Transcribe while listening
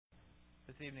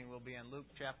evening will be in Luke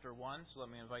chapter 1, so let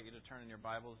me invite you to turn in your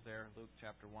Bibles there, Luke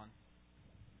chapter 1.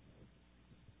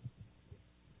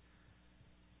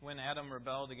 When Adam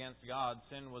rebelled against God,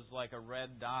 sin was like a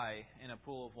red dye in a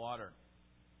pool of water.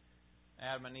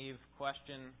 Adam and Eve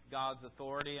questioned God's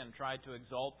authority and tried to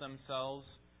exalt themselves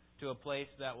to a place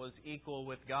that was equal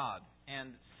with God.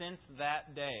 And since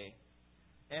that day,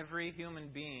 every human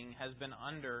being has been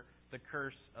under the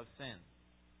curse of sin.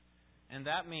 And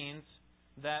that means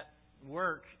that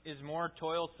work is more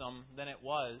toilsome than it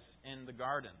was in the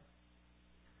garden.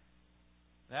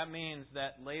 That means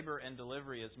that labor and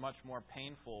delivery is much more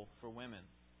painful for women.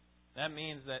 That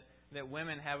means that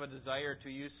women have a desire to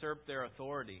usurp their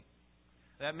authority.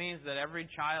 That means that every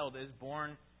child is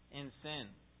born in sin.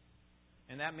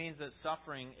 And that means that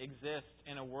suffering exists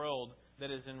in a world that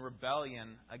is in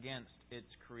rebellion against its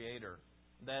Creator.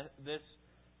 That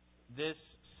this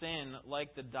sin,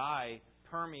 like the dye,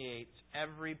 permeates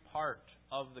every part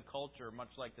of the culture, much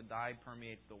like the dye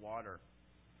permeates the water.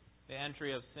 The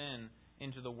entry of sin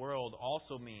into the world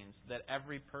also means that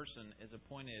every person is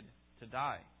appointed to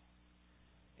die.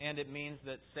 And it means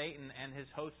that Satan and his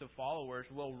host of followers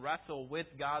will wrestle with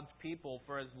God's people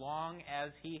for as long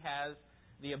as he has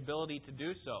the ability to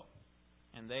do so.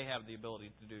 And they have the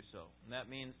ability to do so. And that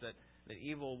means that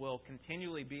evil will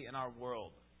continually be in our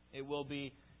world. It will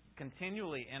be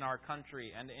continually in our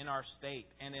country and in our state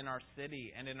and in our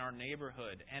city and in our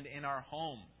neighborhood and in our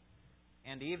home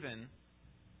and even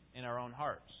in our own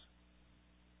hearts.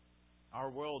 Our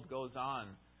world goes on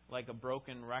like a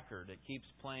broken record. It keeps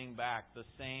playing back the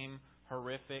same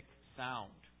horrific sound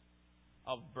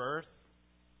of birth,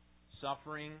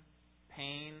 suffering,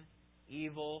 pain,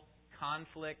 evil,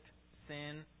 conflict,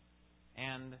 sin,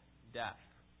 and death.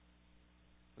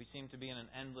 We seem to be in an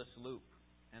endless loop,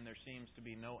 and there seems to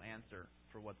be no answer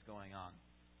for what's going on.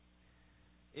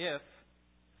 If,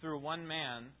 through one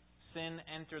man, sin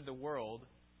entered the world,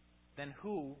 then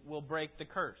who will break the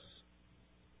curse?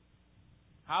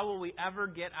 How will we ever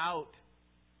get out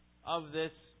of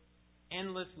this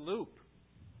endless loop?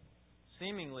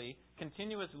 Seemingly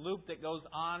continuous loop that goes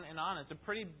on and on. It's a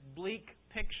pretty bleak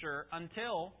picture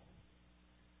until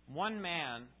one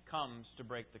man comes to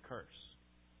break the curse.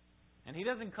 And he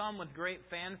doesn't come with great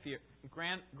fanfare.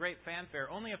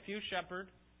 Only a few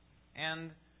shepherds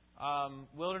and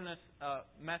wilderness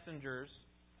messengers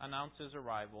announce his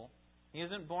arrival. He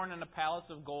isn't born in a palace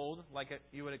of gold like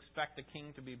you would expect a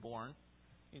king to be born.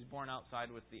 He's born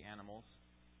outside with the animals.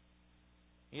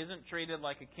 He isn't treated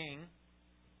like a king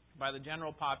by the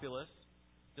general populace.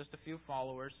 Just a few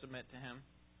followers submit to him,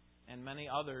 and many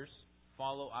others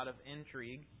follow out of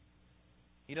intrigue.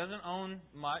 He doesn't own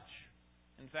much.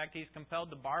 In fact, he's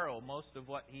compelled to borrow most of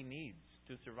what he needs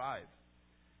to survive.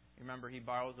 Remember, he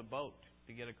borrows a boat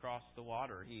to get across the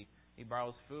water. He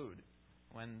borrows food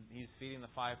when he's feeding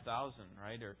the 5,000,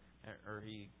 right? Or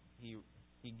he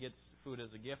gets food as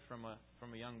a gift from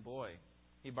a young boy.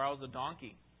 He borrows a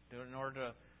donkey in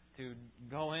order to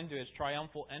go into his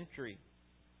triumphal entry.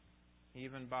 He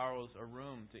even borrows a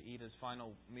room to eat his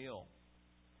final meal.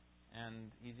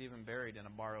 And he's even buried in a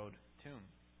borrowed tomb,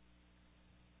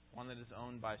 one that is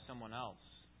owned by someone else.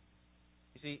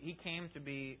 You see, he came to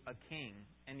be a king,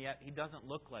 and yet he doesn't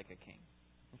look like a king.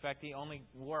 In fact, he only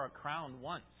wore a crown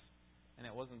once, and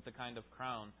it wasn't the kind of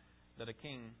crown that a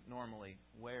king normally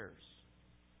wears.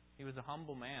 He was a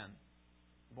humble man,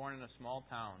 born in a small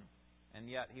town, and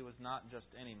yet he was not just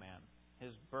any man.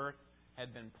 His birth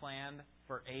had been planned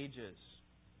for ages.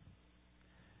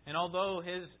 And although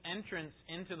his entrance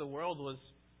into the world was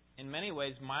in many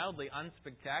ways mildly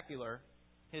unspectacular,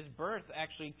 his birth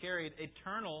actually carried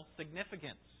eternal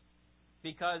significance,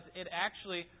 because it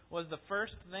actually was the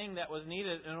first thing that was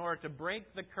needed in order to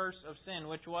break the curse of sin,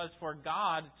 which was for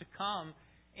God to come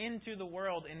into the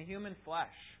world in human flesh.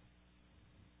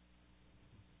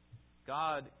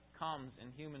 God comes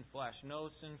in human flesh. No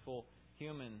sinful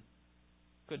human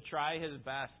could try his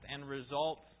best and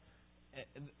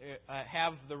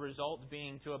have the result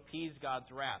being to appease God's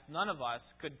wrath. None of us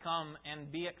could come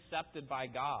and be accepted by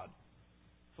God,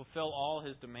 fulfill all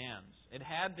his demands. It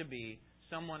had to be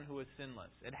someone who was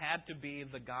sinless. It had to be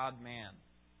the God-man.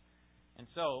 And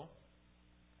so,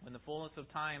 when the fullness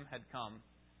of time had come,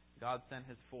 God sent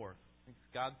forth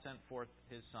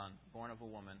his Son, born of a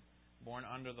woman, born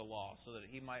under the law, so that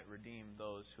he might redeem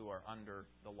those who are under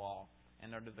the law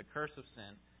and under the curse of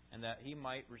sin, and that we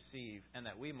might receive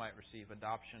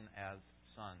adoption as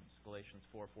sons. Galatians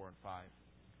 4:4 and 5.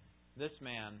 This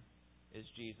man is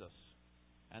Jesus.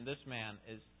 And this man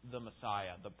is the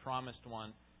Messiah, the promised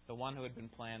one, the one who had been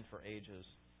planned for ages.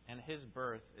 And his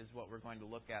birth is what we're going to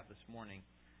look at this morning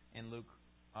in Luke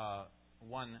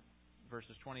 1,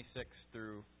 verses 26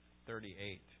 through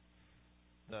 38.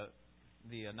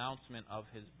 The announcement of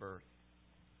His birth.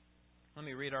 Let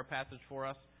me read our passage for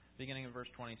us, beginning in verse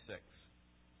 26.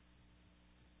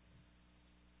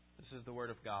 This is the Word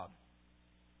of God.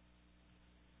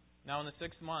 Now in the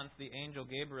 6th month, the angel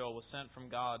Gabriel was sent from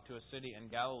God to a city in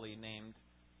Galilee named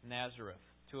Nazareth,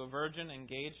 to a virgin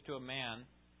engaged to a man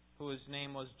whose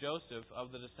name was Joseph,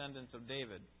 of the descendants of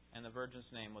David, and the virgin's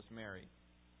name was Mary.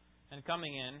 And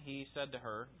coming in, he said to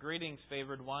her, "Greetings,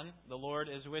 favored one, the Lord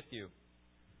is with you."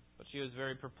 But she was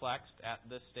very perplexed at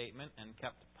this statement and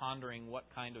kept pondering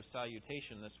what kind of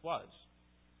salutation this was.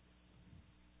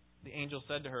 The angel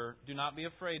said to her, "Do not be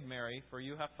afraid, Mary, for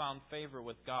you have found favor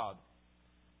with God.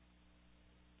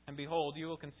 And behold, you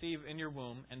will conceive in your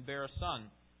womb and bear a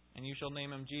son, and you shall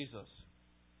name him Jesus.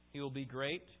 He will be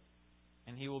great,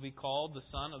 and he will be called the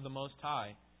Son of the Most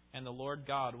High, and the Lord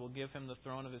God will give him the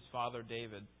throne of his father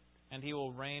David, and he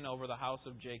will reign over the house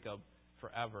of Jacob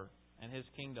forever, and his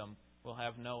kingdom will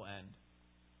have no end."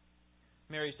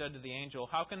 Mary said to the angel,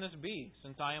 "How can this be,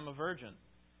 since I am a virgin?"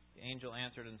 The angel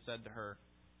answered and said to her,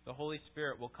 "The Holy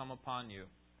Spirit will come upon you,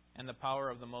 and the power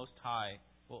of the Most High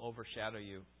will overshadow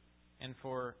you. And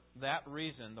for that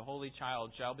reason the Holy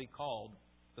Child shall be called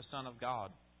the Son of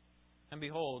God. And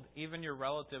behold, even your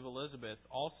relative Elizabeth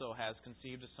also has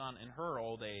conceived a son in her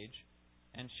old age,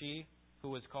 and she who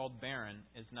was called barren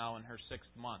is now in her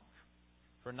 6th month.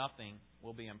 For nothing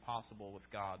will be impossible with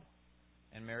God."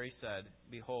 And Mary said,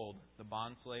 "Behold, the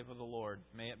bondslave of the Lord,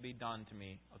 may it be done to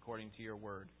me according to your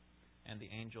word." And the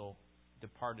angel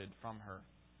departed from her.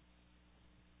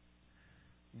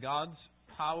 God's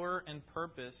power and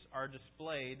purpose are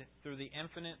displayed through the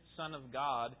infinite Son of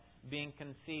God being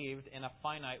conceived in a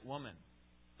finite woman.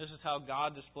 This is how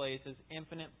God displays His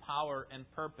infinite power and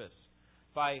purpose,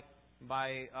 by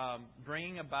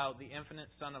bringing about the infinite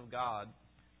Son of God,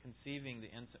 conceiving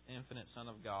the infinite Son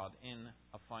of God in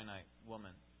a finite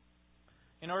woman.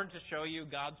 In order to show you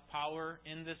God's power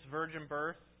in this virgin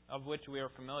birth, of which we are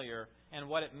familiar, and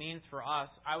what it means for us,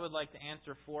 I would like to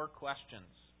answer 4 questions.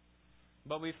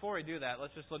 But before we do that,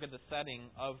 let's just look at the setting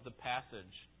of the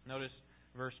passage. Notice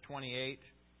verse 28.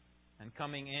 And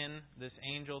coming in, this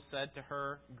angel said to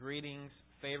her, "Greetings,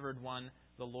 favored one,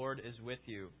 the Lord is with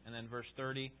you." And then verse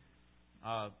 30,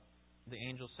 the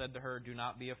angel said to her, "Do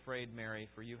not be afraid, Mary,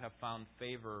 for you have found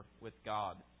favor with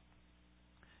God."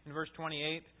 In verse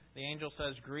 28, the angel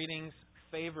says, "Greetings,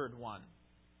 favored one."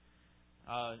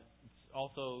 It's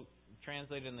also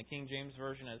translated in the King James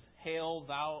Version as, "Hail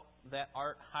thou that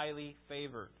art highly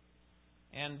favored."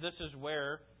 And this is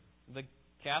where the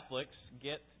Catholics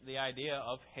get the idea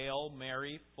of Hail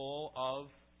Mary, full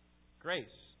of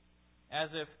grace.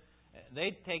 As if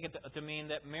they take it to mean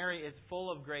that Mary is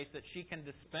full of grace, that she can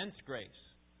dispense grace.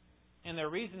 And their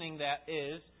reasoning that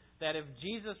is that if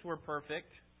Jesus were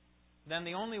perfect, then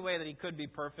the only way that He could be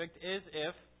perfect is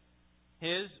if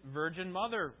His virgin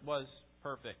mother was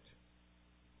perfect.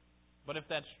 But if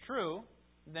that's true,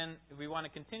 then if we want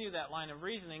to continue that line of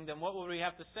reasoning, then what would we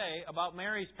have to say about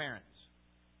Mary's parents?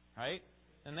 Right?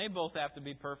 And they both have to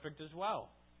be perfect as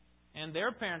well. And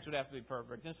their parents would have to be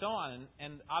perfect, and so on.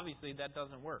 And obviously that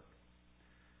doesn't work.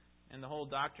 And the whole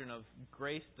doctrine of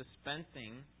grace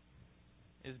dispensing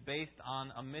is based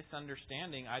on a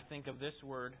misunderstanding, I think, of this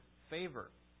word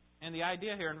favor. And the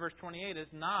idea here in verse 28 is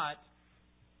not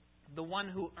the one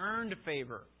who earned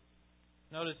favor.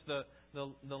 Notice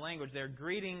the language there.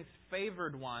 "Greetings,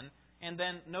 favored one." And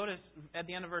then notice at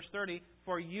the end of verse 30,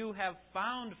 "For you have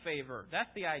found favor."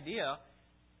 That's the idea.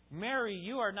 Mary,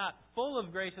 you are not full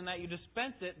of grace in that you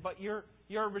dispense it, but you're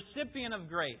a recipient of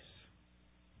grace.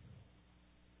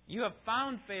 You have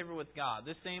found favor with God.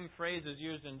 This same phrase is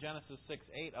used in Genesis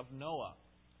 6:8 of Noah,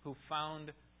 who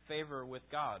found favor with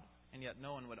God. And yet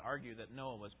no one would argue that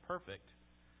Noah was perfect,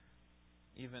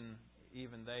 even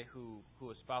they who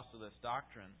espouse to this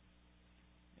doctrine.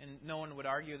 And no one would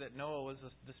argue that Noah was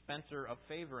a dispenser of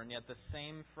favor, and yet the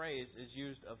same phrase is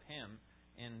used of him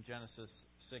in Genesis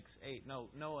 6:8. No,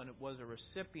 Noah was a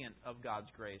recipient of God's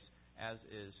grace, as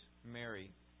is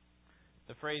Mary.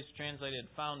 The phrase translated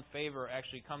 "found favor"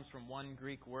 actually comes from one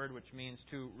Greek word which means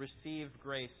to receive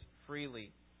grace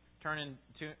freely. Turn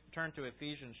to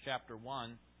Ephesians chapter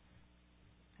 1.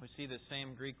 We see the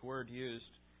same Greek word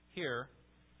used here.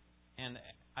 And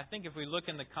I think if we look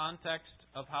in the context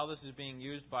of how this is being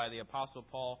used by the Apostle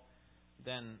Paul,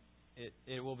 then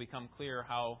it will become clear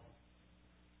how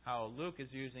Luke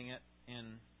is using it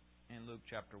in Luke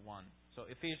chapter 1. So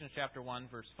Ephesians chapter 1,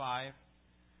 verse 5.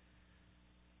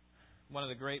 One of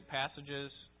the great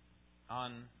passages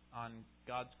on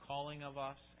God's calling of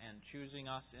us and choosing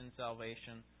us in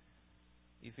salvation.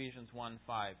 Ephesians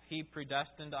 1:5. He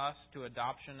predestined us to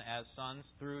adoption as sons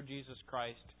through Jesus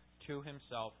Christ to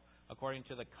Himself, according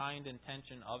to the kind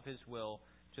intention of His will,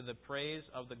 to the praise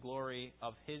of the glory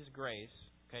of His grace.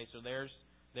 Okay, so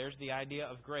there's the idea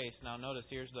of grace. Now notice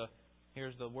here's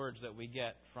the words that we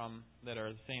get from that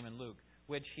are the same in Luke,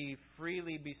 which He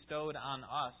freely bestowed on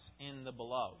us in the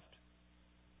Beloved.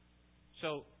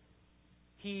 So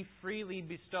He freely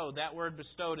bestowed. That word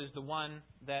bestowed is the one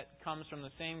that comes from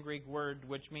the same Greek word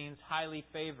which means highly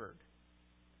favored.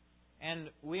 And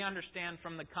we understand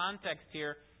from the context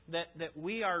here that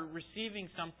we are receiving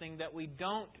something that we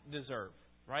don't deserve,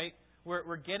 right?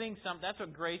 We're getting something. That's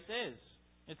what grace is.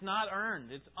 It's not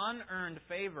earned. It's unearned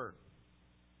favor.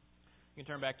 You can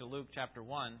turn back to Luke chapter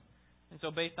 1. And so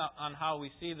based on how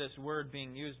we see this word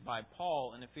being used by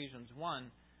Paul in Ephesians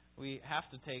 1, we have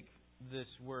to take this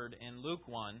word in Luke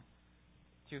 1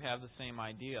 to have the same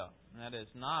idea. And that is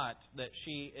not that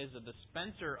she is a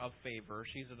dispenser of favor,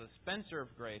 she's a dispenser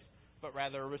of grace, but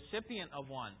rather a recipient of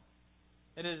one.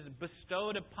 It is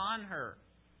bestowed upon her.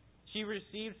 She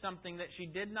received something that she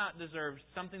did not deserve,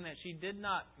 something that she did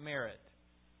not merit.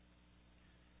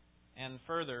 And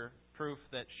further, proof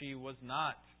that she was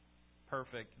not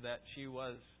perfect, that she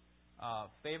was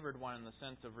favored one in the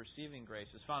sense of receiving grace,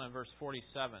 is found in verse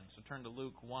 47. So turn to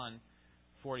Luke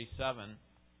 1:47.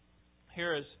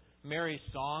 Here is Mary's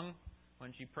song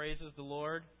when she praises the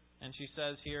Lord. And she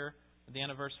says here, at the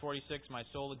end of verse 46, "My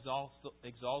soul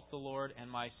exalts the Lord, and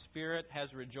my spirit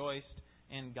has rejoiced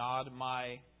in God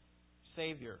my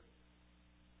Savior."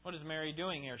 What is Mary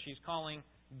doing here? She's calling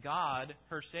God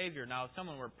her Savior. Now, if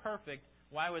someone were perfect,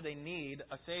 why would they need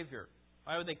a Savior?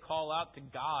 Why would they call out to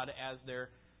God as their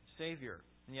Savior?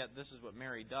 And yet this is what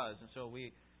Mary does. And so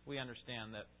we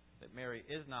understand that Mary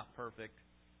is not perfect,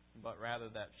 but rather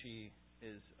that she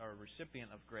is a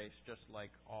recipient of grace just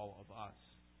like all of us.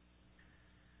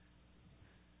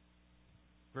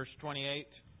 Verse 28,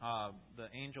 the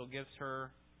angel gives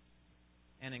her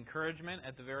an encouragement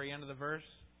at the very end of the verse.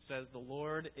 It says, "The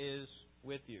Lord is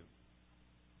with you."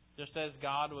 Just as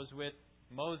God was with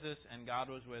Moses and God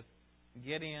was with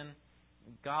Gideon,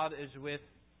 God is with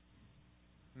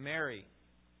Mary.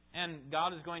 And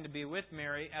God is going to be with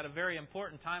Mary at a very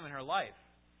important time in her life.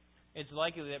 It's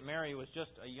likely that Mary was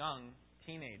just a young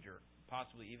teenager,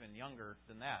 possibly even younger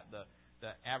than that.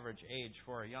 The average age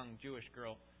for a young Jewish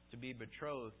girl to be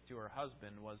betrothed to her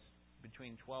husband was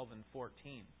between 12 and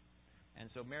 14. And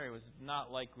so Mary was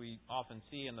not like we often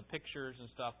see in the pictures and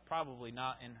stuff, probably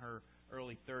not in her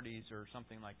early 30s or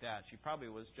something like that. She probably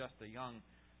was just a young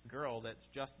girl that's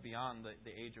just beyond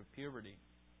the age of puberty.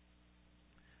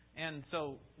 And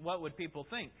so what would people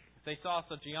think? If they saw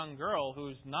such a young girl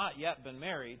who's not yet been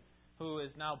married, who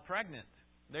is now pregnant,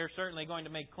 they're certainly going to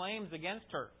make claims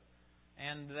against her.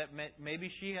 And that maybe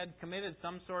she had committed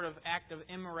some sort of act of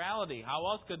immorality. How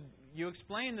else could you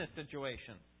explain this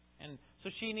situation? And so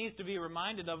she needs to be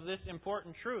reminded of this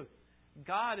important truth.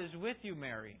 God is with you,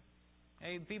 Mary.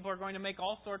 Hey, people are going to make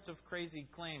all sorts of crazy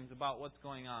claims about what's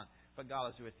going on, but God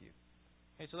is with you.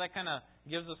 Okay, so that kind of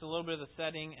gives us a little bit of the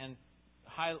setting, and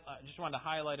just wanted to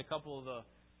highlight a couple of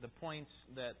the points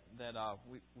that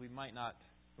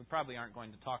we probably aren't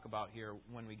going to talk about here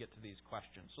when we get to these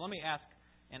questions. So let me ask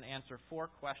and answer 4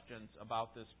 questions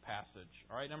about this passage.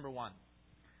 All right, number 1.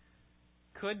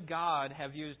 Could God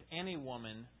have used any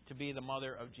woman to be the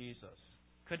mother of Jesus?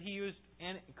 Could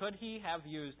He have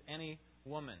used any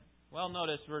woman? Well,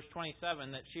 notice verse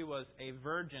 27 that she was a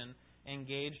virgin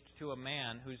engaged to a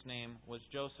man whose name was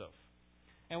Joseph.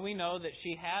 And we know that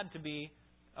she had to be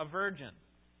a virgin.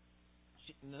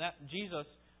 Jesus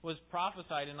was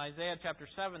prophesied in Isaiah chapter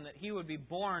 7 that He would be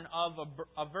born of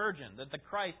a virgin, that the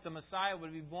Christ, the Messiah,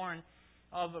 would be born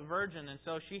of a virgin. And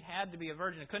so she had to be a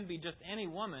virgin. It couldn't be just any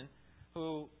woman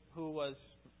who was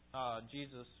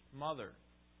Jesus' mother.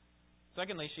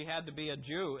 Secondly, she had to be a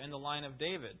Jew in the line of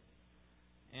David.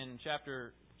 In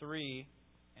chapter 3,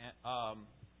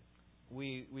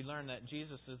 we learn that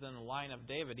Jesus is in the line of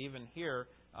David. Even here,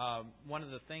 one of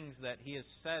the things that He is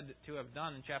said to have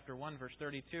done in chapter 1, verse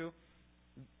 32,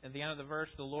 at the end of the verse,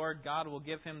 the Lord God will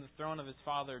give Him the throne of His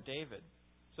father David.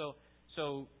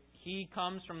 So He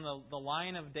comes from the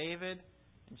line of David,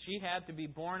 and she had to be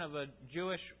born of a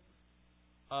Jewish.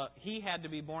 He had to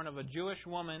be born of a Jewish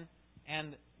woman,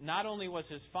 and not only was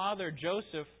his father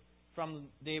Joseph from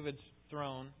David's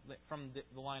throne, from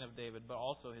the line of David, but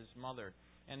also his mother.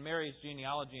 And Mary's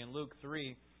genealogy in Luke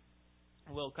 3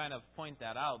 will kind of point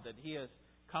that out, that he is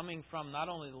coming from not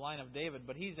only the line of David,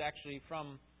 but he's actually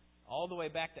from all the way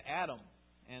back to Adam,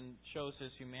 and shows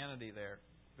his humanity there.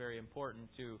 Very important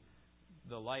to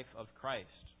the life of Christ.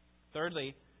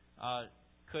 Thirdly,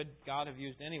 could God have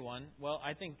used anyone? Well,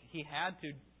 I think He had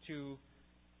to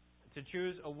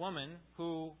choose a woman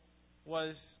who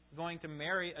was going to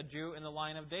marry a Jew in the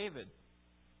line of David.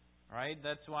 Right?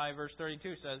 That's why verse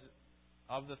 32 says,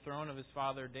 of the throne of his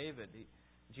father David.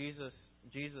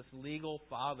 Jesus' legal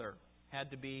father had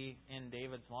to be in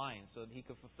David's line so that he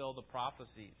could fulfill the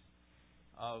prophecies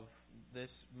of this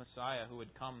Messiah who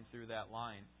would come through that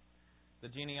line. The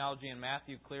genealogy in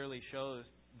Matthew clearly shows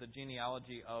the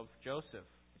genealogy of Joseph.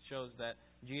 It shows that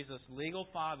Jesus' legal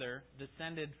father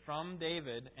descended from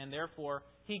David, and therefore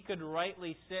he could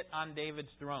rightly sit on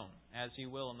David's throne, as he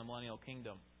will in the millennial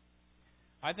kingdom.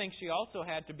 I think she also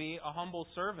had to be a humble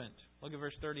servant. Look at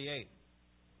verse 38.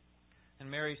 And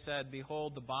Mary said,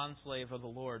 Behold, the bondslave of the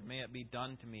Lord, may it be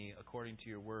done to me according to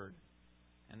your word.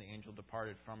 And the angel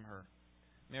departed from her.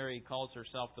 Mary calls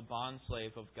herself the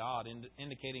bondslave of God,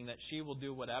 indicating that she will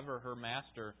do whatever her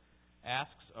master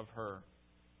asks of her.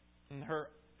 And her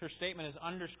statement is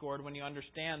underscored when you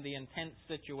understand the intense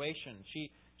situation.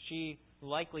 She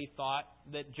likely thought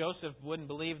that Joseph wouldn't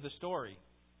believe the story.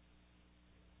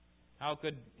 How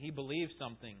could he believe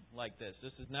something like this?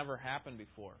 This has never happened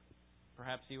before.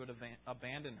 Perhaps he would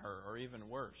abandon her, or even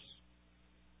worse.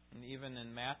 And even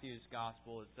in Matthew's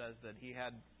gospel, it says that he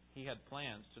had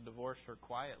plans to divorce her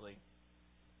quietly.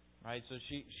 Right? So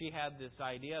she had this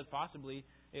idea, possibly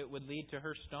it would lead to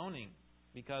her stoning,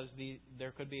 because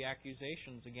there could be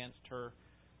accusations against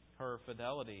her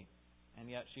fidelity. And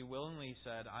yet she willingly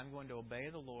said, I'm going to obey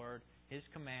the Lord, His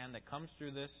command that comes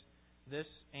through this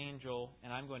angel,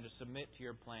 and I'm going to submit to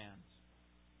your plans.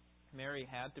 Mary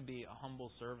had to be a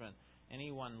humble servant.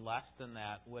 Anyone less than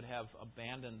that would have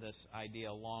abandoned this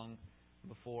idea long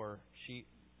before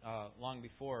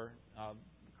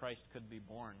Christ could be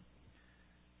born.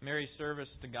 Mary's service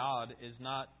to God is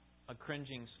not a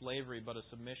cringing slavery, but a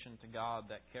submission to God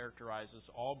that characterizes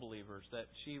all believers, that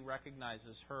she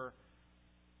recognizes her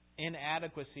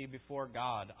inadequacy before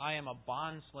God. I am a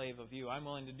bondslave of you. I'm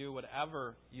willing to do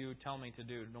whatever you tell me to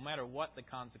do, no matter what the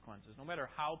consequences, no matter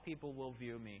how people will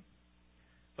view me.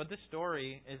 But this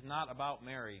story is not about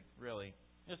Mary, really.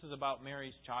 This is about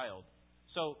Mary's child.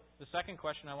 So the second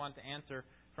question I want to answer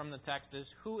from the text is,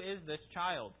 who is this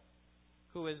child?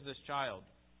 Who is this child?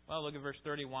 Well, look at verse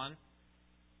 31.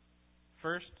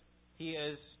 First, he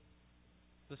is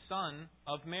the son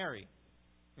of Mary.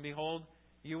 And behold,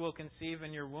 you will conceive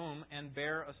in your womb and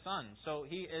bear a son. So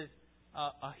he is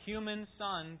a human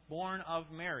son born of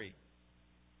Mary.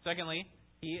 Secondly,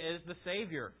 he is the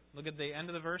Savior. Look at the end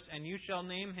of the verse. And you shall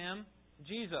name him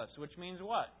Jesus, which means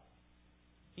what?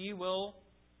 He will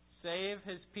save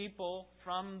His people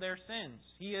from their sins.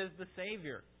 He is the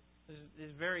Savior.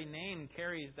 His very name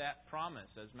carries that promise,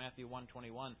 as Matthew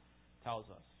 1:21 tells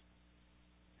us.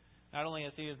 Not only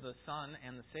is He the Son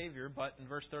and the Savior, but in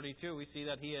verse 32 we see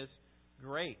that He is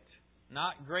great.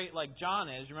 Not great like John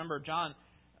is. Remember, John,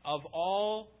 of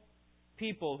all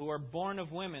people who are born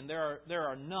of women, there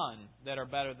are none that are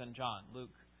better than John.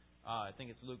 I think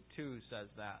it's Luke 2 says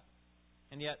that.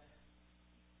 And yet,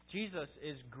 Jesus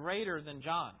is greater than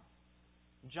John.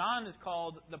 John is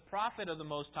called the prophet of the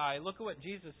Most High. Look at what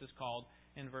Jesus is called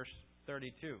in verse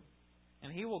 32.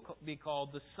 And He will be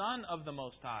called the Son of the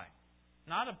Most High.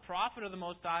 Not a prophet of the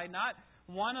Most High, not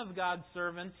one of God's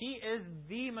servants. He is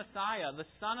the Messiah, the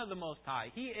Son of the Most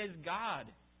High. He is God.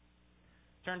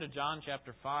 Turn to John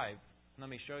chapter 5. Let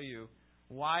me show you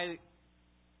why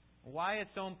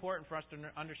it's so important for us to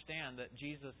understand that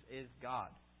Jesus is God.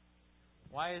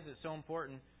 Why is it so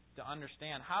important to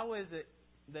understand? How is it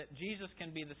that Jesus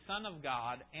can be the Son of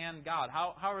God and God?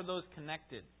 How are those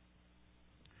connected?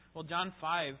 Well, John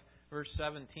 5, verse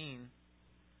 17,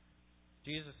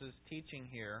 Jesus is teaching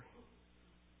here.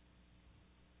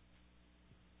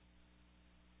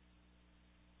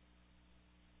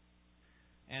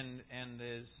 And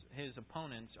his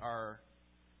opponents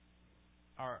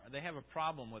they have a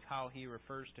problem with how He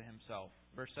refers to Himself.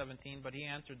 Verse 17, but He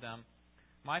answered them,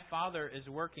 My Father is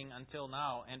working until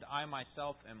now, and I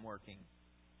myself am working.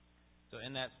 So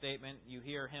in that statement, you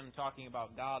hear Him talking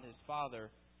about God, His Father,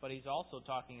 but He's also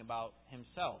talking about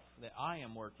Himself, that I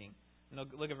am working. And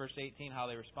look at verse 18, how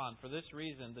they respond. For this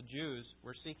reason, the Jews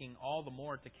were seeking all the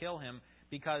more to kill Him,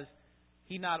 because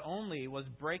He not only was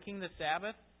breaking the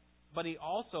Sabbath, but He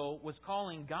also was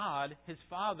calling God His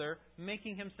Father,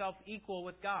 making Himself equal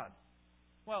with God.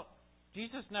 Well,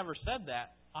 Jesus never said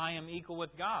that, I am equal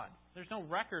with God. There's no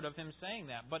record of Him saying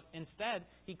that. But instead,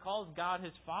 He calls God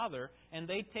His Father, and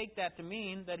they take that to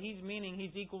mean that He's meaning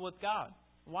He's equal with God.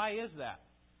 Why is that?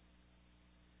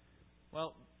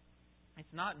 Well,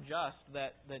 it's not just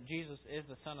that Jesus is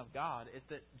the Son of God. It's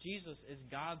that Jesus is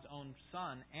God's own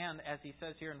Son. And as he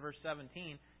says here in verse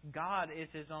 17, God is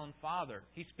His own Father.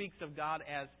 He speaks of God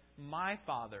as my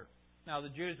Father. Now, the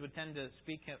Jews would tend to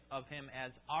speak of Him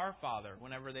as our Father.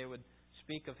 Whenever they would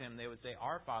speak of Him, they would say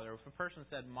our Father. If a person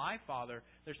said my Father,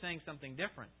 they're saying something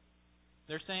different.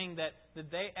 They're saying that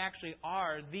they actually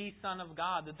are the Son of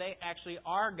God, that they actually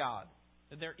are God,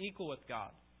 that they're equal with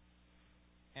God.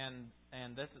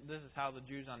 And this is how the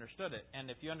Jews understood it. And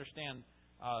if you understand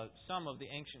some of the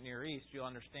ancient Near East, you'll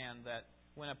understand that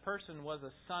when a person was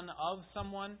a son of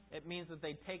someone, it means that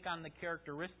they take on the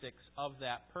characteristics of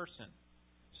that person.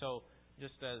 So,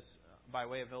 just as by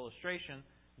way of illustration,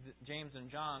 James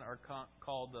and John are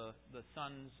called the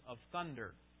sons of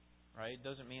thunder. Right? It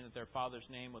doesn't mean that their father's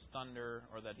name was Thunder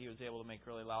or that he was able to make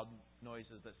really loud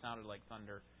noises that sounded like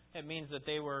thunder. It means that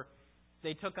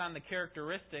they took on the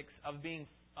characteristics of being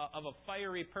of a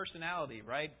fiery personality,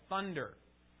 right? Thunder.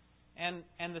 And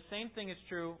the same thing is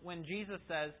true when Jesus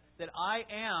says that I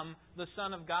am the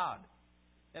Son of God.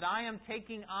 That I am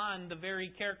taking on the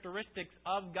very characteristics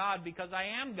of God because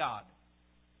I am God.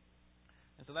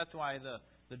 And so that's why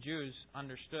the Jews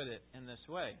understood it in this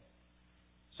way.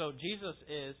 So Jesus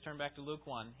is, turn back to Luke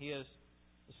 1, He is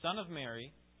the Son of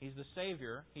Mary. He's the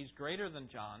Savior. He's greater than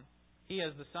John. He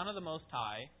is the Son of the Most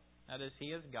High. That is, He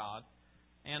is God.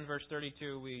 And verse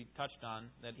 32 we touched on,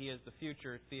 that He is the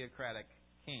future theocratic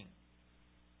King.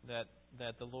 That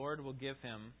the Lord will give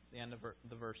Him, the end of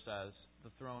the verse says,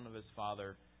 the throne of His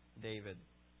father David.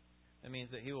 That means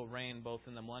that He will reign both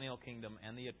in the millennial kingdom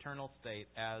and the eternal state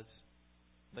as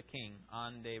the King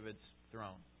on David's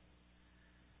throne.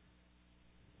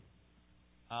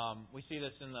 We see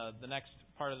this in the next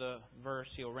part of the verse.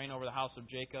 He will reign over the house of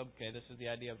Jacob. Okay, this is the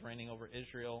idea of reigning over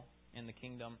Israel in the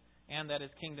kingdom. And that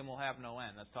His kingdom will have no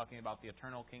end. That's talking about the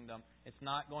eternal kingdom. It's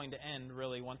not going to end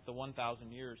really once the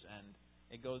 1,000 years end.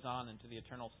 It goes on into the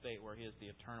eternal state where He is the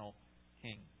eternal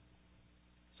King.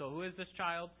 So who is this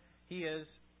child? He is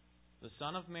the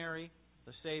Son of Mary,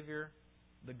 the Savior,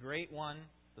 the Great One,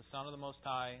 the Son of the Most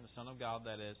High, the Son of God,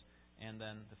 that is, and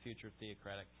then the future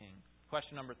theocratic King.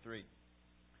 Question number 3.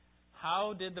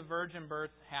 How did the virgin birth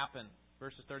happen?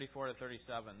 Verses 34 to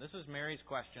 37. This is Mary's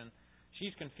question.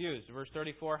 She's confused. Verse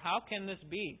 34, how can this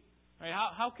be? Right?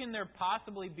 How can there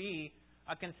possibly be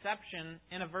a conception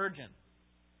in a virgin?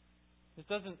 This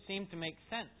doesn't seem to make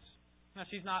sense. Now,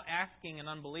 she's not asking in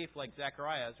unbelief like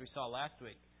Zechariah, as we saw last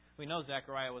week. We know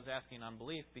Zechariah was asking in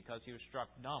unbelief because he was struck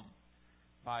dumb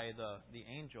by the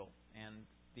angel. And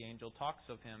the angel talks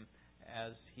of him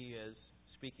as he is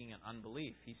speaking in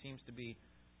unbelief. He seems to be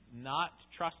not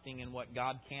trusting in what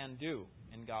God can do,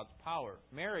 in God's power.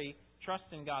 Mary trusts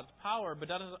in God's power, but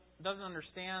doesn't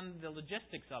understand the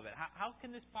logistics of it. How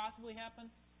can this possibly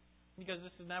happen? Because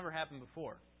this has never happened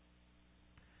before.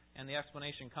 And the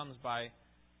explanation comes by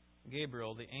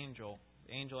Gabriel, the angel.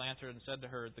 The angel answered and said to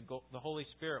her, the Holy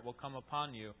Spirit will come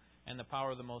upon you, and the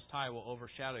power of the Most High will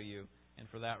overshadow you. And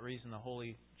for that reason the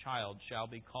Holy Child shall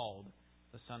be called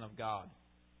the Son of God.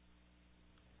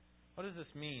 What does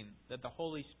this mean? That the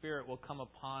Holy Spirit will come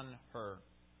upon her.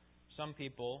 Some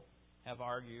people have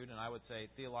argued, and I would say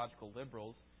theological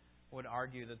liberals would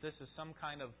argue that this is some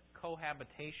kind of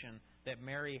cohabitation that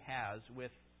Mary has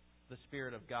with the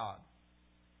Spirit of God.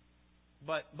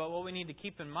 But what we need to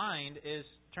keep in mind is,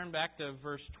 turn back to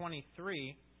verse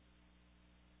 23.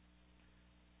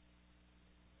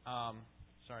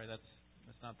 Sorry, that's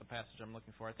not the passage I'm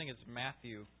looking for. I think it's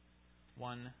Matthew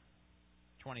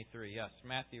 1:23. Yes,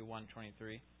 Matthew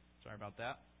 1:23. Sorry about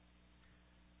that.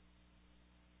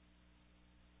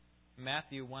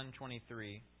 Matthew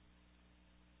 1:23.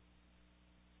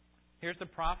 Here's the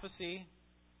prophecy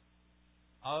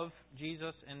of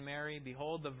Jesus and Mary.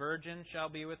 Behold, the virgin shall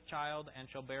be with child and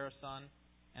shall bear a son,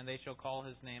 and they shall call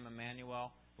his name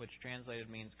Emmanuel, which translated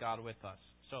means God with us.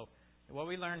 So what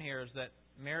we learn here is that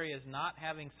Mary is not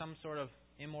having some sort of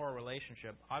immoral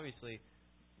relationship. Obviously,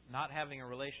 not having a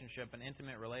relationship, an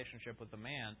intimate relationship with a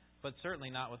man, but certainly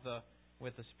not with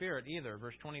the Spirit either.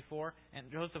 Verse 24,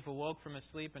 and Joseph awoke from his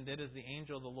sleep and did as the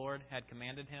angel of the Lord had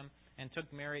commanded him, and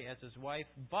took Mary as his wife,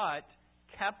 but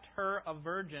kept her a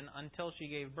virgin until she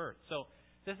gave birth. So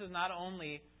this is not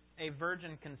only a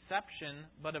virgin conception,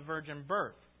 but a virgin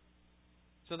birth.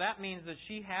 So that means that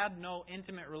she had no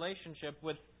intimate relationship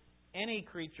with any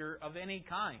creature of any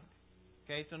kind.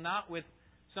 Okay, so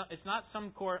it's not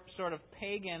some sort of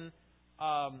pagan,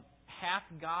 half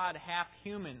God, half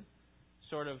human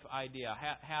sort of idea,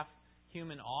 half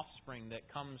human offspring that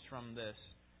comes from this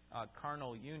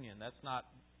carnal union. That's not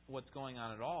what's going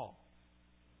on at all.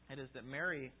 It is that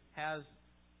Mary has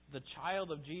the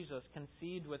child of Jesus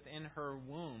conceived within her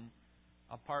womb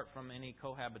apart from any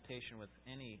cohabitation with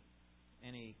any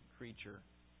creature.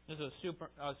 This is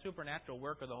a supernatural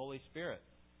work of the Holy Spirit,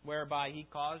 whereby He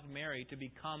caused Mary to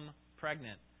become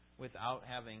pregnant without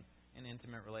having an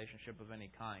intimate relationship of any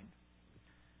kind.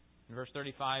 In verse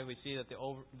 35, we see that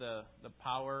the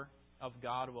power of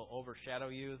God will overshadow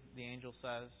you, the angel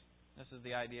says. This is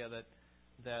the idea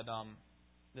that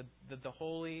the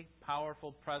holy,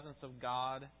 powerful presence of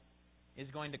God is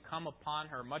going to come upon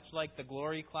her, much like the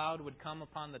glory cloud would come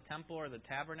upon the temple or the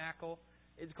tabernacle.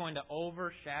 It's going to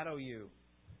overshadow you.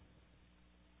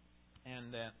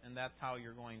 And that's how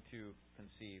you're going to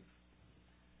conceive.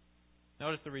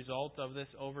 Notice the result of this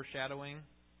overshadowing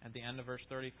at the end of verse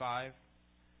 35.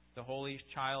 The holy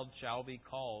child shall be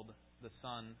called the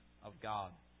Son of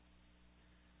God.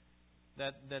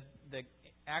 That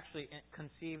actually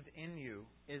conceived in you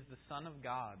is the Son of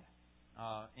God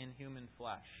in human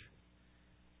flesh.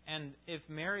 And if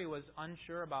Mary was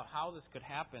unsure about how this could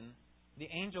happen, the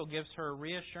angel gives her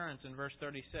reassurance in verse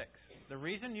 36. The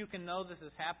reason you can know this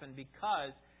has happened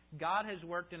because God has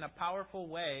worked in a powerful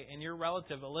way in your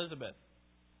relative Elizabeth.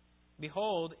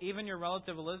 Behold, even your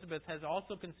relative Elizabeth has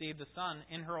also conceived a son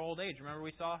in her old age. Remember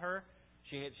we saw her?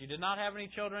 She did not have any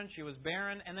children. She was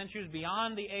barren. And then she was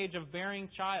beyond the age of bearing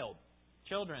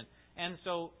children. And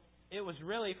so it was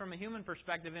really, from a human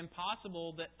perspective,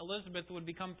 impossible that Elizabeth would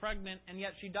become pregnant, and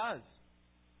yet she does.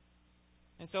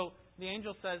 And so the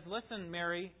angel says, listen,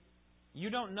 Mary, you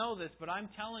don't know this, but I'm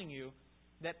telling you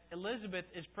that Elizabeth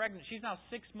is pregnant. She's now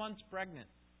 6 months pregnant,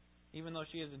 even though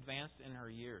she is advanced in her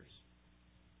years.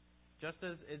 Just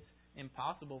as it's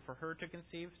impossible for her to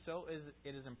conceive, so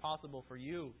it is impossible for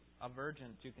you, a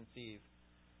virgin, to conceive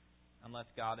unless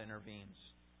God intervenes.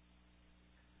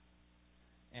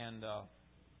 And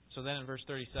so then in verse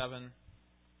 37,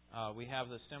 we have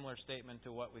the similar statement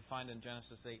to what we find in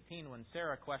Genesis 18 when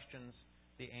Sarah questions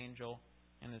the angel,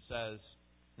 and it says,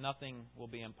 nothing will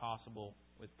be impossible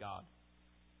with God.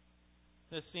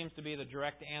 This seems to be the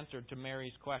direct answer to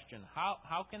Mary's question.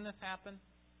 How can this happen?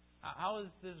 How is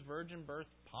this virgin birth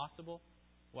possible?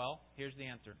 Well, here's the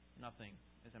answer. Nothing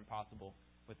is impossible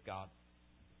with God.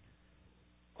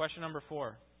 Question number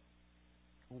 4.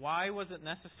 Why was it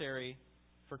necessary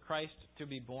for Christ to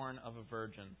be born of a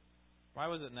virgin? Why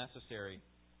was it necessary?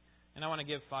 And I want to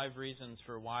give 5 reasons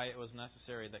for why it was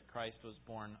necessary that Christ was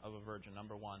born of a virgin.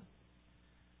 Number 1,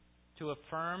 to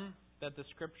affirm that the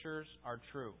Scriptures are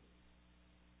true.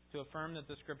 To affirm that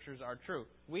the Scriptures are true.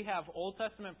 We have Old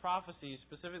Testament prophecies,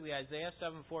 specifically Isaiah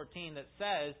 7:14, that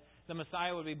says the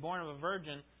Messiah would be born of a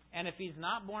virgin. And if He's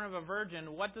not born of a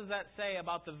virgin, what does that say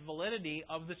about the validity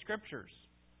of the Scriptures?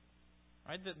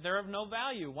 Right? They're of no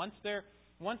value. Once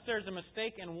there's a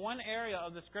mistake in one area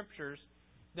of the Scriptures,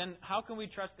 then how can we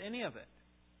trust any of it?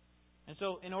 And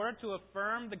so, in order to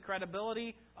affirm the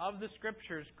credibility of the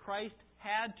Scriptures, Christ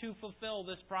had to fulfill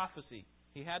this prophecy.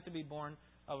 He had to be born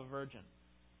of a virgin.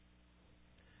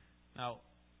 Now,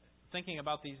 thinking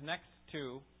about these next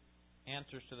 2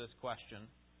 answers to this question,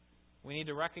 we need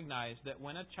to recognize that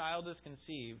when a child is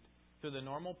conceived through the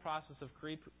normal process of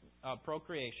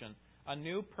procreation, a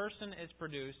new person is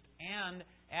produced, and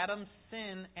Adam's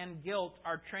sin and guilt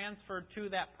are transferred to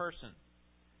that person.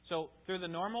 So, through the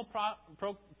normal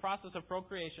process of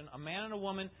procreation, a man and a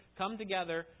woman come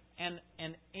together, and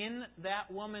in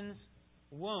that woman's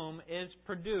womb is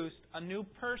produced a new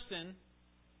person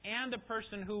and a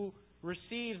person who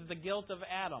receives the guilt of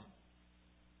Adam.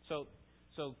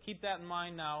 So keep that in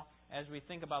mind now as we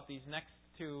think about these next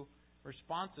 2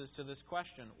 responses to this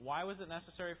question. Why was it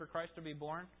necessary for Christ to be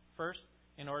born? First,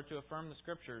 in order to affirm the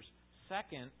Scriptures.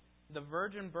 Second, the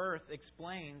virgin birth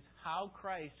explains how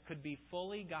Christ could be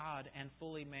fully God and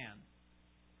fully man.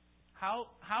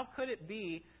 How could it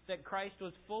be that Christ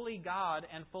was fully God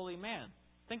and fully man?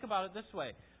 Think about it this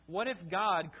way. What if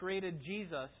God created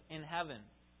Jesus in heaven,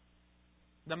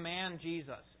 the man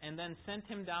Jesus, and then sent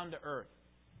Him down to earth?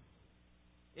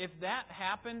 If that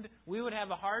happened, we would have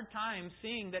a hard time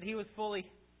seeing that He was fully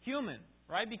human,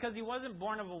 right? Because He wasn't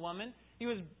born of a woman. He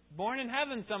was born in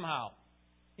heaven somehow.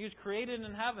 He was created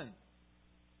in heaven.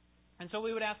 And so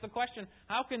we would ask the question,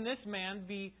 how can this man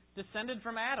be descended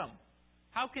from Adam?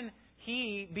 How can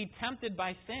he be tempted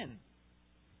by sin?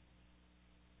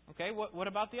 Okay, what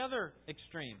about the other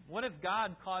extreme? What if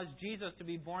God caused Jesus to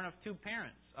be born of 2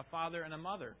 parents, a father and a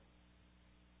mother?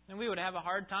 Then we would have a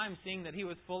hard time seeing that He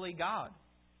was fully God.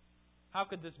 How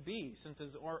could this be, since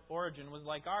His origin was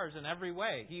like ours in every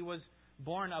way? He was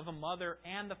born of a mother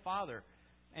and a father.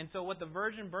 And so what the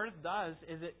virgin birth does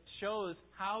is it shows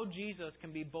how Jesus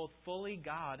can be both fully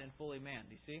God and fully man.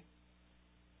 Do you see?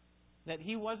 that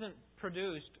He wasn't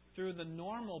produced through the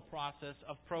normal process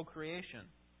of procreation.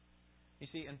 You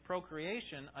see, in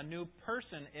procreation, a new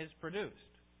person is produced.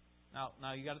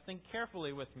 Now you got to think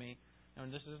carefully with me.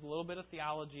 And this is a little bit of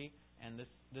theology, and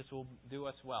this will do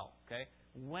us well. Okay?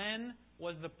 When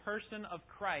was the person of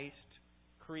Christ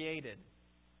created?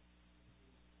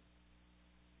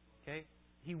 Okay?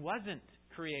 He wasn't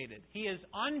created. He is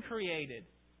uncreated.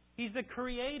 He's the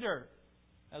creator.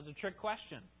 That was a trick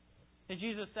question. And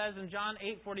Jesus says in John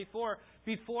 8:44,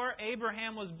 before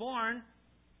Abraham was born,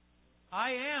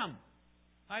 I am.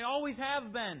 I always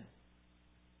have been.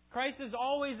 Christ has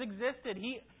always existed.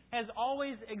 He has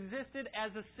always existed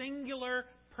as a singular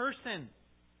person.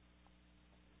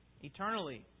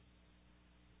 Eternally.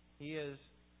 He is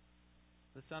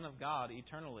the Son of God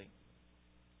eternally.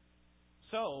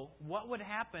 So, what would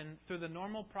happen through the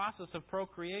normal process of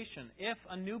procreation? If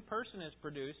a new person is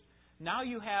produced, now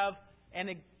you have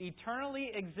an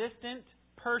eternally existent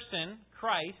person,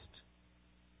 Christ,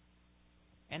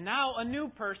 and now a new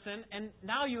person, and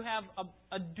now you have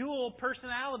a dual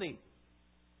personality.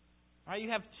 Right?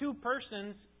 You have two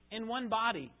persons in one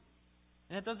body,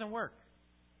 and it doesn't work.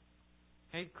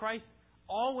 Okay? Christ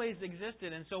always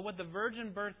existed, and so what the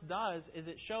virgin birth does is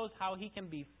it shows how He can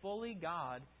be fully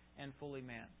God and fully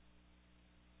man.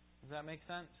 Does that make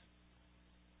sense?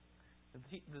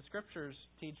 The Scriptures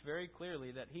teach very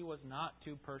clearly that He was not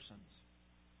two persons.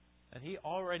 That He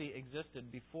already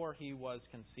existed before He was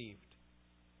conceived.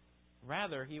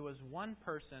 Rather, He was one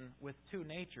person with two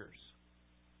natures.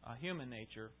 A human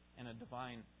nature and a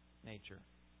divine nature.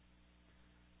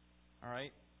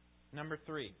 Alright? Number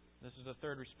 3. This is the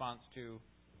third response to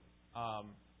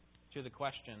the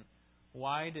question.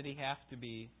 Why did He have to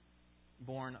be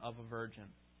born of a virgin?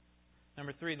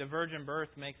 Number 3, the virgin birth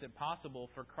makes it possible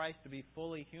for Christ to be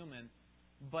fully human,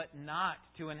 but not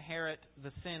to inherit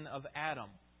the sin of Adam.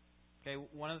 Okay,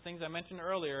 one of the things I mentioned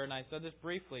earlier, and I said this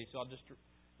briefly, so I'll just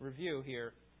review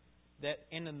here, that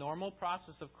in the normal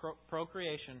process of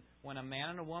procreation, when a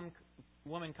man and a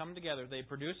woman come together, they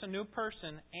produce a new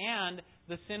person, and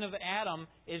the sin of Adam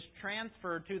is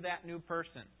transferred to that new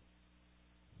person.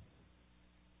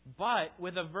 But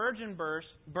with a virgin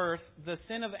birth, the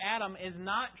sin of Adam is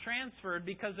not transferred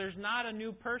because there's not a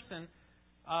new person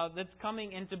that's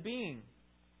coming into being.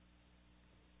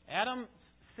 Adam's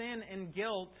sin and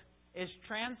guilt is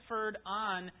transferred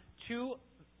on to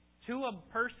a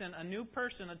person, a new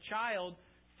person, a child,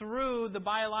 through the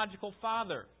biological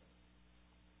father.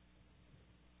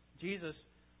 Jesus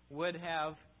would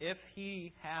have, if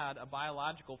He had a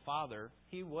biological father,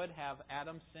 He would have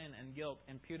Adam's sin and guilt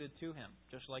imputed to Him,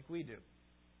 just like we do.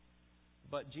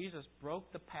 But Jesus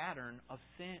broke the pattern of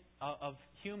sin, of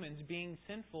humans being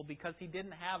sinful because He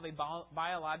didn't have a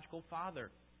biological father.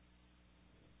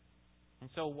 And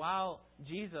so while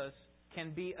Jesus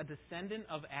can be a descendant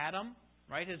of Adam,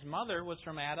 right? His mother was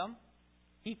from Adam.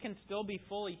 He can still be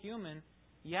fully human,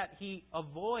 yet He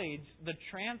avoids the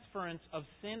transference of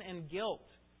sin and guilt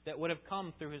that would have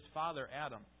come through His father,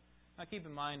 Adam. Now keep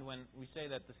in mind, when we say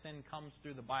that the sin comes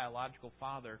through the biological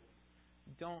father,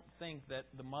 don't think that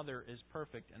the mother is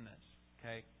perfect in this.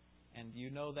 Okay? And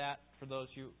you know that for those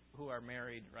who are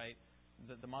married, right?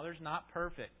 That the mother's not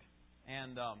perfect.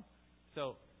 And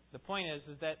so the point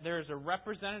is that there is a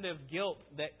representative guilt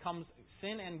that comes,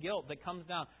 sin and guilt that comes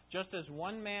down. Just as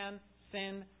one man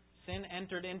sin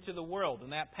entered into the world,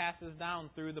 and that passes down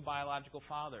through the biological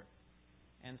father.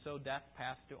 And so death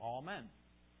passed to all men.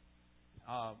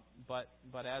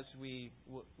 But as we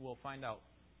will find out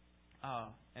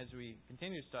as we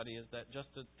continue to study, is that just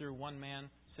through one man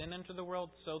sin entered the world,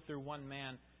 so through one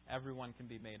man everyone can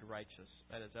be made righteous.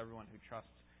 That is, everyone who trusts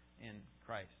in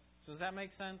Christ. So does that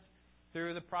make sense?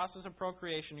 Through the process of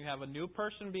procreation, you have a new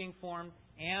person being formed,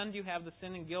 and you have the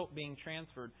sin and guilt being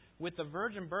transferred. With the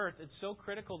virgin birth, it's so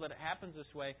critical that it happens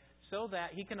this way, so that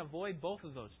He can avoid both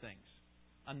of those things.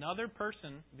 Another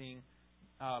person being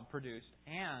produced,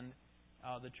 and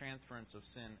the transference of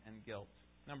sin and guilt.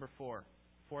 Number 4.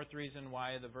 Fourth reason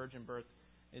why the virgin birth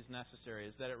is necessary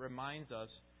is that it reminds us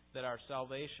that our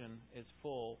salvation is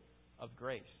full of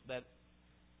grace.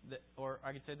 Or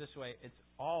I could say it this way, it's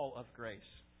all of grace.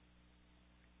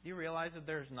 Do you realize that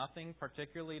there's nothing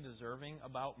particularly deserving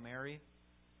about Mary?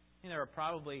 There are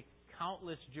probably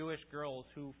countless Jewish girls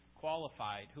who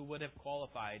would have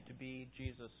qualified to be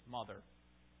Jesus' mother.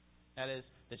 That is,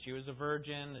 that she was a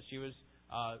virgin,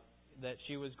 that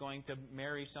she was going to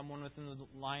marry someone within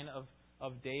the line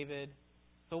of David.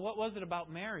 So what was it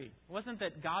about Mary? It wasn't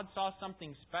that God saw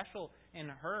something special in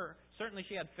her. Certainly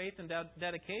she had faith and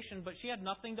dedication, but she had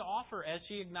nothing to offer, as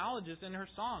she acknowledges in her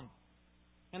song.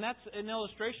 And that's an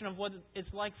illustration of what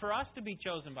it's like for us to be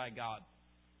chosen by God.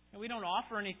 And we don't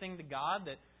offer anything to God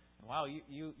that, wow,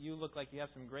 you look like you have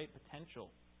some great potential.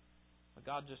 But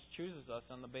God just chooses us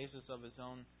on the basis of His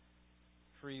own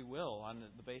free will, on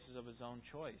the basis of His own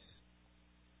choice.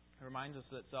 It reminds us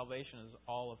that salvation is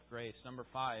all of grace. Number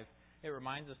 5, it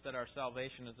reminds us that our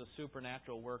salvation is a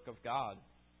supernatural work of God.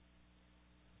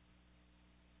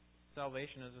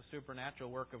 Salvation is a supernatural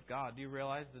work of God. Do you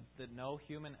realize that no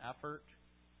human effort,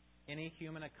 any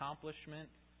human accomplishment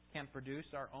can produce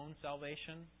our own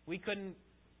salvation? We couldn't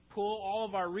pull all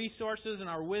of our resources and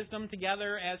our wisdom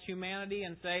together as humanity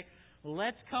and say,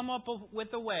 let's come up with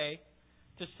a way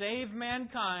to save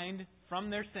mankind from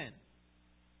their sin.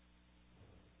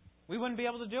 We wouldn't be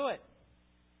able to do it.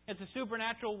 It's a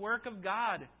supernatural work of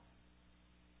God.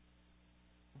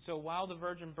 And so while the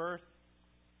virgin birth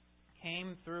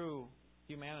came through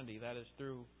humanity, that is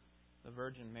through the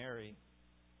Virgin Mary,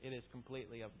 it is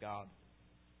completely of God.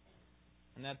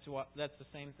 And that's the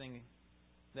same thing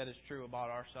that is true about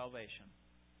our salvation.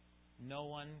 No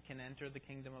one can enter the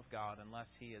kingdom of God unless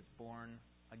he is born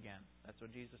again. That's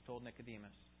what Jesus told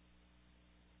Nicodemus.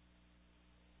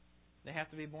 They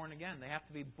have to be born again. They have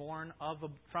to be born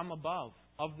from above,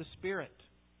 of the Spirit.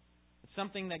 It's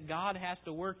something that God has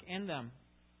to work in them.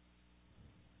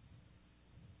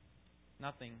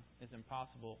 Nothing is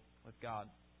impossible with God.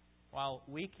 While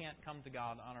we can't come to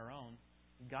God on our own,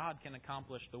 God can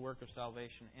accomplish the work of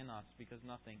salvation in us because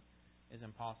nothing is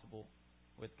impossible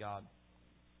with God.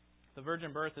 The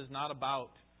virgin birth is not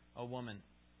about a woman.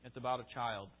 It's about a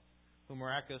child who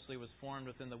miraculously was formed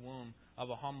within the womb of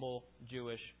a humble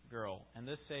Jewish girl. And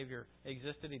this Savior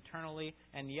existed eternally,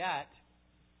 and yet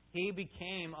He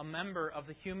became a member of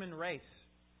the human race.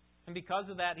 And because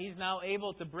of that, He's now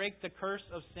able to break the curse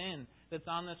of sin that's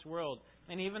on this world.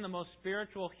 And even the most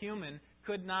spiritual human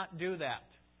could not do that.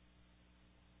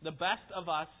 The best of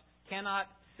us cannot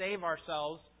save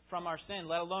ourselves from our sin,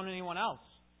 let alone anyone else.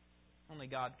 Only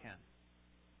God can.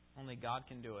 Only God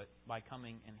can do it by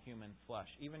coming in human flesh.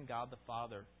 Even God the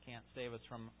Father can't save us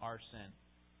from our sin.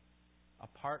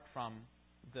 Apart from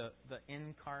the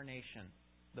incarnation,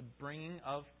 the bringing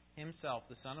of Himself,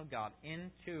 the Son of God,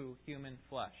 into human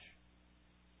flesh.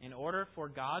 In order for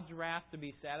God's wrath to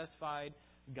be satisfied,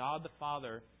 God the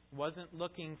Father wasn't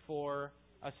looking for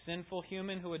a sinful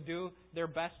human who would do their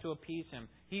best to appease Him.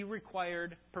 He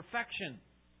required perfection.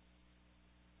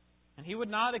 And He would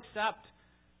not accept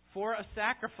for a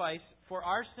sacrifice for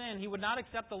our sin, He would not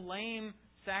accept a lame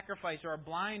sacrifice or a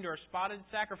blind or a spotted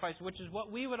sacrifice, which is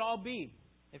what we would all be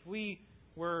if we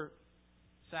were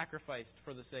sacrificed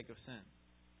for the sake of sin.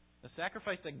 The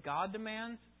sacrifice that God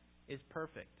demands is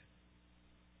perfect.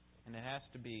 And it has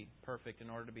to be perfect in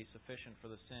order to be sufficient for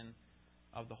the sin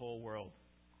of the whole world.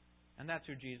 And that's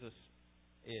who Jesus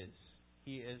is.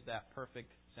 He is that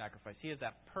perfect sacrifice. He is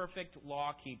that perfect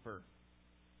law keeper.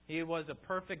 He was a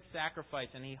perfect sacrifice,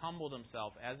 and He humbled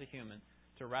Himself as a human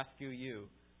to rescue you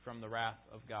from the wrath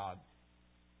of God.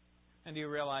 And do you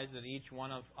realize that each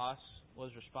one of us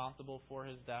was responsible for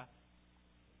His death?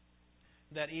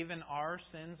 That even our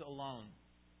sins alone,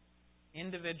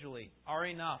 individually, are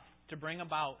enough to bring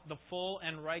about the full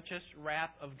and righteous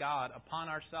wrath of God upon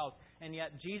ourselves. And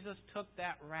yet Jesus took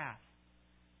that wrath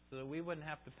so that we wouldn't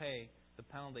have to pay the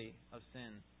penalty of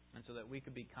sin, and so that we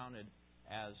could be counted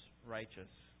as righteous.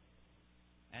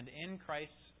 And in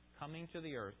Christ's coming to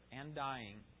the earth and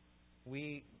dying,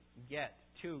 we get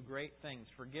two great things: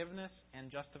 forgiveness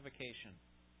and justification.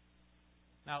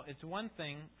 Now, it's one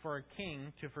thing for a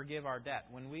king to forgive our debt.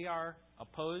 When we are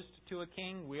opposed to a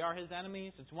king, we are his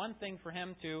enemies. It's one thing for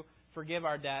him to forgive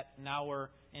our debt. Now we're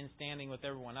in standing with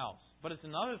everyone else. But it's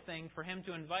another thing for him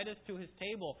to invite us to his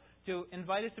table, to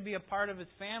invite us to be a part of his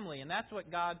family. And that's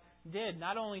what God did.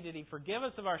 Not only did He forgive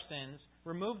us of our sins,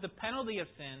 remove the penalty of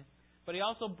sin, but He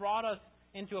also brought us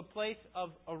into a place of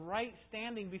a right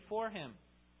standing before Him.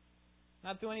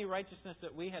 Not through any righteousness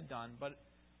that we had done, but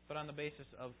on the basis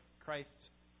of Christ's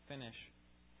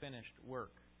finished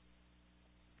work.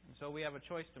 And so we have a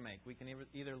choice to make. We can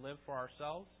either live for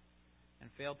ourselves and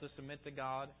fail to submit to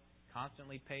God,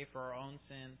 constantly pay for our own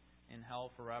sin in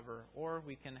hell forever, or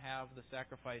we can have the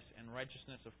sacrifice and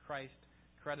righteousness of Christ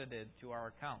credited to our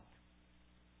account.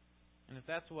 And if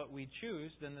that's what we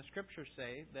choose, then the Scriptures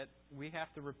say that we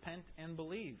have to repent and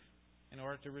believe in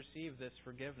order to receive this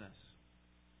forgiveness.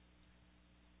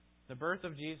 The birth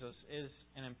of Jesus is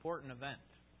an important event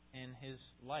in His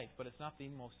life, but it's not the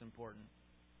most important.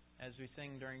 As we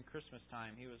sing during Christmas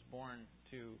time, He was born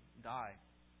to die.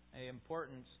 The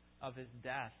importance of His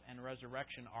death and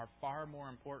resurrection are far more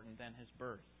important than His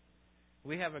birth.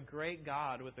 We have a great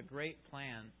God with a great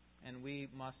plan and we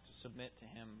must submit to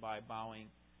Him by bowing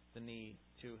the knee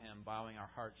to Him, bowing our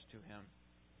hearts to Him.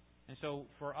 And so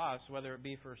for us, whether it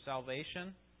be for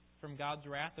salvation from God's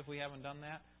wrath if we haven't done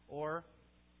that, or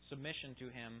submission to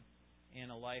Him in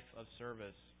a life of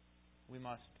service, we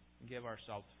must give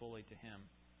ourselves fully to Him.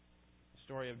 The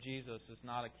story of Jesus is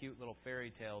not a cute little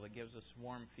fairy tale that gives us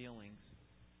warm feelings.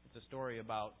 It's a story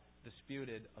about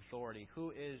disputed authority.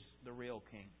 Who is the real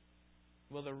king?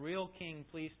 Will the real king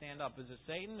please stand up? Is it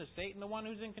Satan? Is Satan the one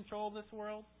who's in control of this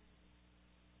world?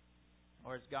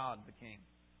 Or is God the king?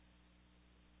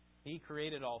 He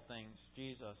created all things,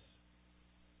 Jesus.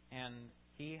 And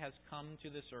He has come to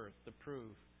this earth to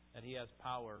prove that He has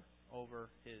power over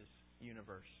His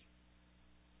universe.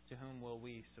 To whom will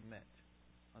we submit?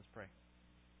 Let's pray.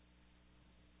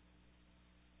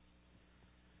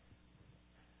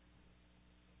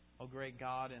 O great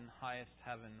God in highest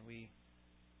heaven, we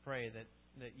pray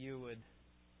that You would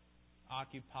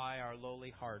occupy our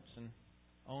lowly hearts and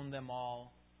own them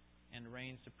all and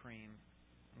reign supreme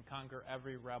and conquer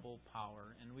every rebel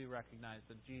power. And we recognize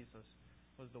that Jesus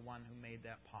was the one who made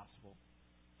that possible.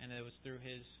 And it was through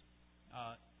His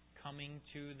coming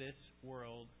to this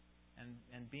world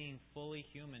and being fully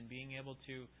human, being able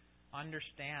to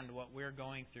understand what we're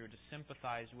going through, to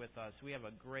sympathize with us. We have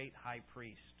a great high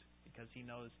priest because He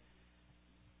knows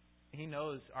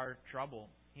our trouble.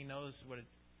 He knows what it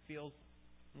feels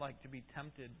like to be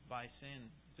tempted by sin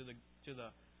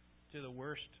to the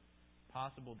worst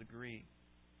possible degree.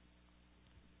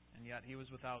 And yet He was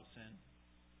without sin.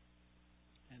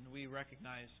 And we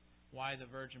recognize why the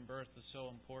virgin birth is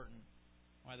so important,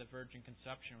 why the virgin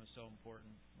conception was so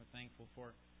important. We're thankful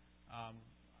for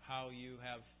how You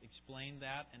have explained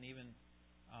that and even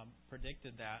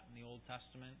predicted that in the Old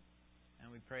Testament. And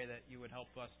we pray that You would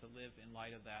help us to live in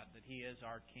light of that He is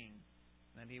our King,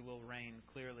 that He will reign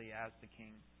clearly as the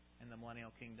King in the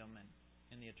millennial kingdom and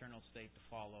in the eternal state to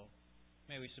follow.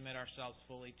 May we submit ourselves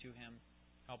fully to Him.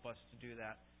 Help us to do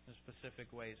that in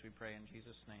specific ways, we pray in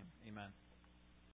Jesus' name. Amen.